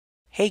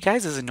Hey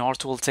guys, this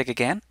is Tech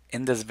again.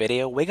 In this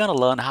video, we're going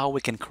to learn how we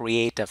can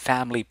create a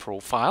family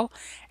profile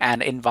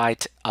and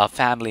invite a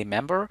family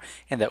member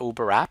in the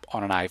Uber app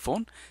on an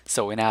iPhone.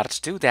 So in order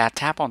to do that,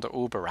 tap on the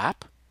Uber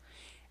app.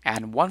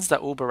 And once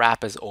the Uber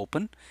app is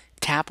open,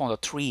 tap on the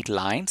three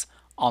lines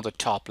on the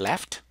top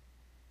left.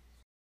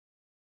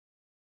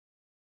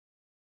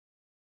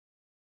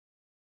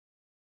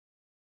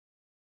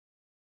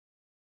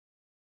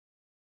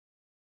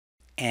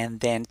 And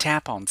then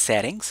tap on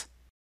Settings.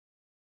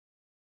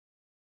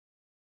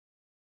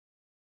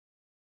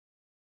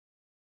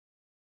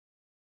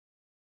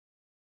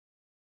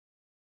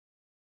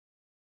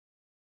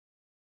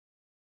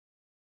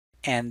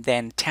 And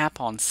then tap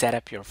on Set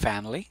up your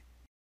family.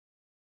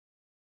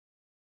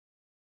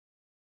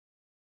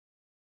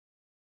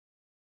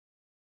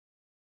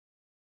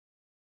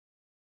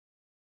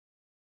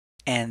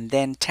 And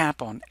then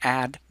tap on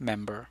Add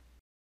Member.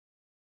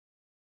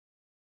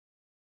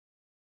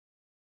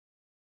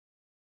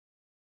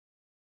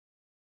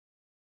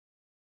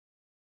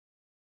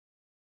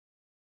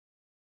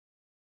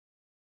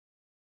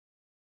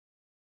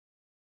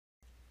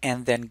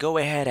 And then go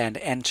ahead and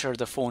enter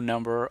the phone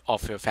number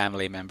of your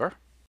family member.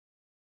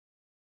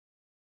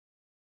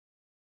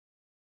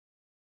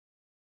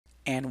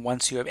 And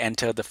once you have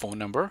entered the phone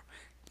number,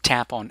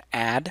 tap on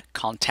Add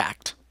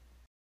Contact.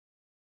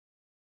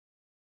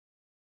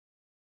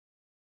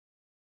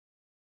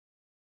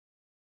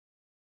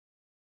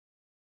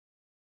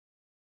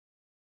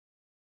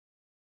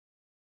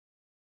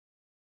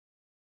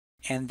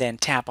 And then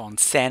tap on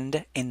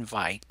Send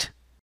Invite.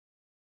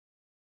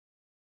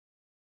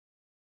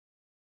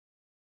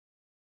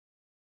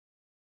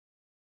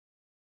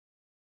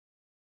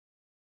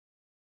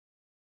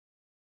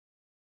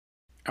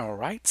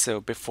 Alright,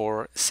 so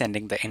before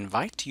sending the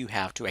invite, you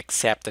have to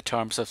accept the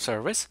terms of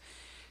service.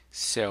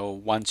 So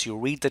once you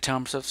read the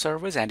terms of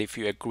service and if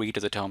you agree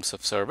to the terms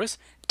of service,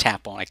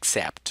 tap on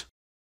Accept.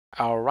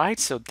 Alright,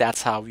 so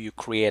that's how you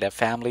create a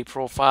family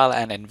profile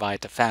and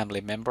invite a family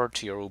member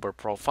to your Uber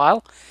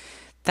profile.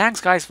 Thanks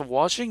guys for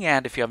watching,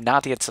 and if you have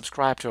not yet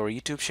subscribed to our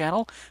YouTube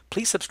channel,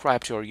 please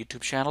subscribe to our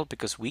YouTube channel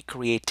because we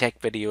create tech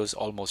videos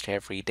almost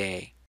every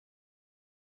day.